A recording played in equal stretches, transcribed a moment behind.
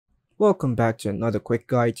Welcome back to another quick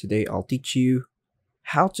guide. Today I'll teach you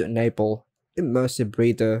how to enable Immersive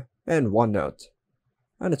Reader and OneNote.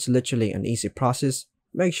 And it's literally an easy process.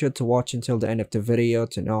 Make sure to watch until the end of the video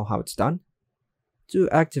to know how it's done. To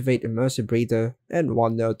activate Immersive Reader and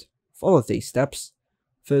OneNote, follow these steps.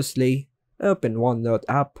 Firstly, open OneNote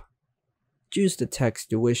app. Choose the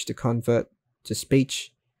text you wish to convert to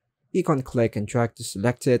speech. You can click and drag to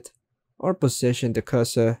select it, or position the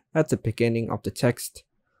cursor at the beginning of the text.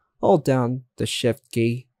 Hold down the Shift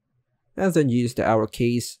key, and then use the arrow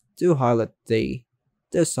keys to highlight the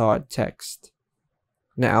desired text.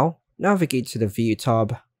 Now, navigate to the View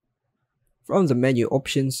tab. From the menu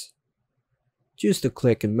options, choose to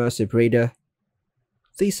click Immersive Reader.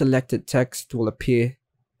 The selected text will appear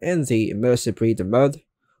in the Immersive Reader mode,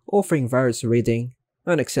 offering various reading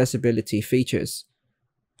and accessibility features.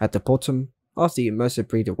 At the bottom of the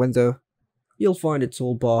Immersive Reader window, you'll find a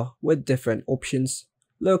toolbar with different options.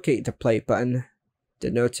 Locate the play button,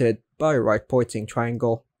 denoted by a right-pointing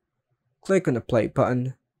triangle. Click on the play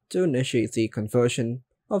button to initiate the conversion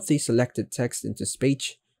of the selected text into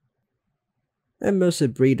speech.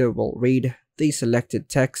 Immersive Reader will read the selected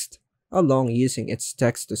text along using its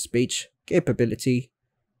text-to-speech capability.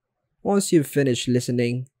 Once you've finished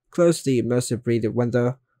listening, close the Immersive Reader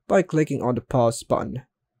window by clicking on the pause button.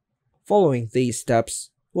 Following these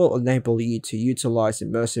steps will enable you to utilize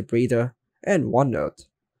Immersive Reader and OneNote,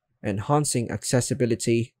 enhancing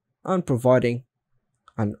accessibility and providing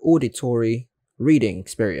an auditory reading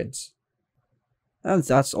experience. And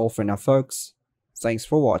that's all for now, folks. Thanks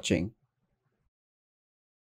for watching.